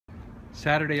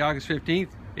Saturday, August 15th,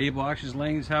 Able Auctions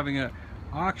Langley is having an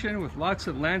auction with lots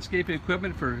of landscaping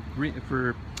equipment for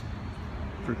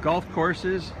golf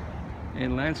courses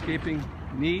and landscaping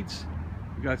needs.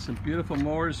 We've got some beautiful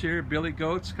mowers here, billy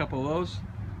goats, a couple of those.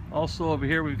 Also over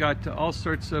here we've got all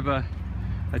sorts of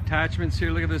attachments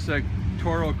here. Look at this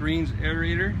Toro Greens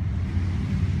aerator.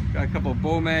 Got a couple of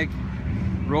Bomag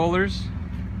rollers.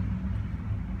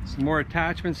 Some more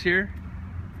attachments here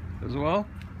as well.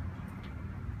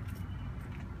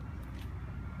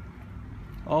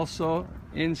 Also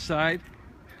inside,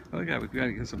 we've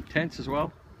got some tents as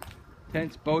well.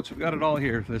 Tents, boats, we've got it all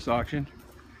here for this auction.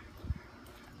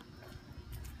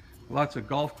 Lots of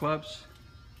golf clubs,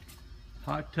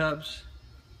 hot tubs.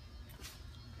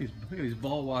 Look at these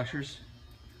ball washers.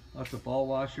 Lots of ball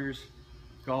washers,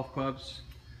 golf clubs,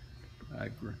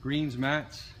 greens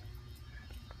mats.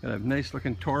 Got a nice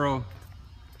looking Toro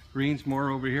greens mower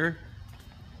over here.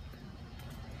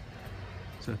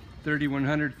 It's a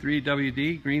 3100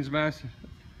 3WD Greens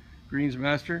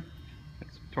Master.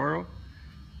 That's Toro.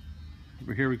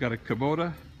 Over here we've got a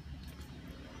Kubota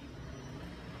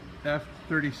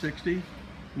F3060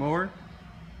 mower.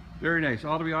 Very nice.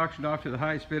 All to be auctioned off to the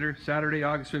highest bidder Saturday,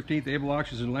 August 15th, Able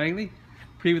Auctions in Langley.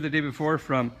 Preview the day before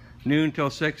from noon till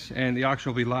 6, and the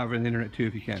auction will be live on the internet too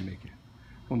if you can't make it.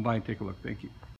 Come by and take a look. Thank you.